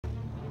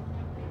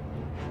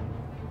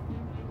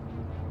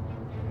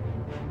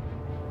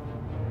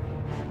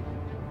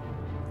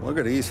Look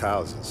at these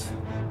houses.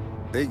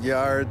 Big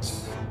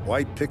yards,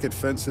 white picket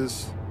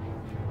fences.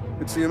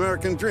 It's the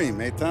American dream,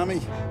 eh,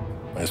 Tommy?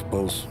 I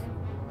suppose.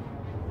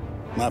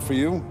 Not for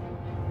you?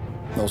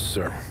 No,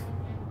 sir.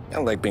 I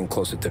like being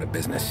closer to the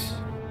business.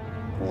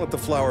 Don't let the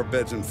flower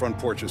beds and front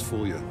porches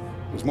fool you.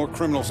 There's more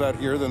criminals out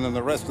here than in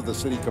the rest of the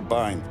city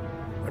combined.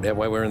 Is that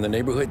why we're in the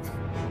neighborhood?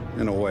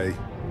 In a way.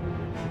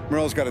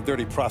 Morell's got a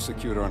dirty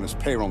prosecutor on his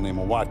payroll named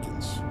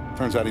Watkins.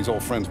 Turns out he's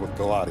old friends with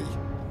Galati.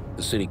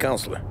 The city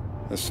councilor?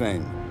 The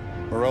same.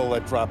 Morell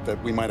let drop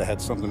that we might have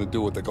had something to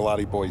do with the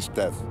Galati boy's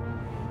death.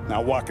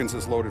 Now Watkins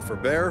is loaded for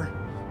bear,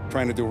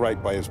 trying to do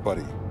right by his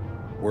buddy.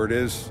 Word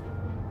is,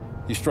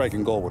 he's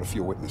striking gold with a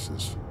few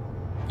witnesses.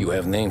 You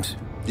have names?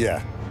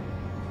 Yeah.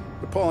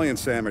 But Paulie and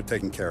Sam are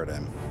taking care of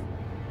them.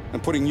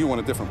 I'm putting you on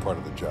a different part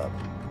of the job.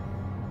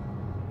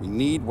 We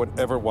need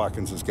whatever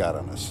Watkins has got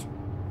on us.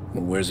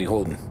 Well, where's he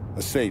holding?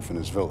 A safe in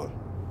his villa.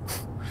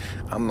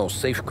 I'm no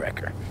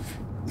safecracker.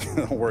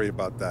 Don't worry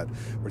about that.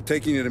 We're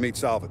taking you to meet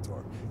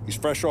Salvatore. He's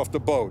fresh off the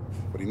boat,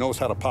 but he knows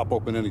how to pop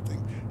open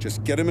anything.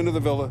 Just get him into the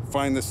villa,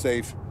 find the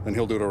safe, and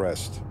he'll do the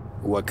rest.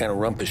 What kind of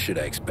rumpus should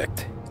I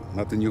expect?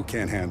 Nothing you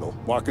can't handle.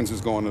 Watkins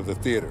is going to the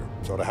theater,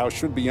 so the house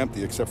should be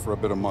empty except for a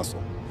bit of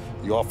muscle.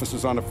 The office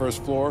is on the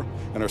first floor,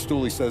 and our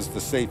stoolie says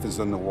the safe is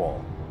in the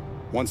wall.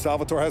 Once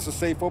Salvatore has the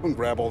safe open,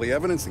 grab all the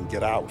evidence and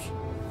get out.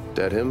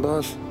 That him,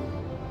 boss?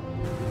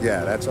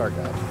 Yeah, that's our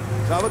guy.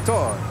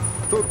 Salvatore,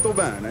 tutto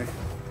bene?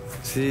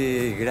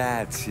 Sì,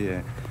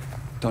 grazie,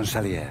 Don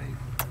Salieri.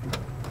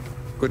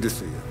 Good to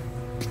see you.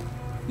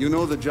 You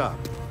know the job.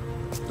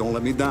 Don't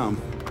let me down.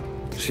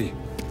 Sì,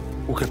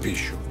 ho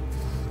capisco.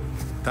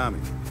 Tommy,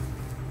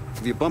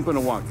 if you bump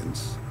into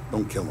Watkins,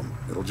 don't kill him.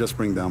 It'll just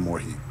bring down more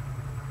heat.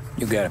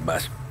 You got it,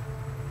 boss.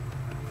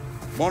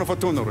 Buona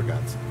fortuna,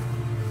 ragazzi.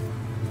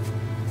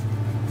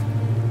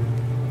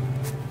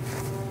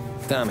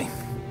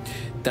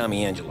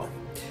 Tommy Angelo.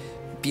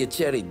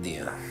 Piacere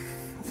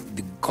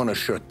di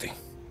conoscerti.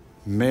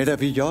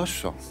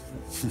 Meraviglioso.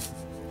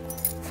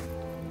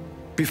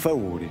 Pi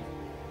favori.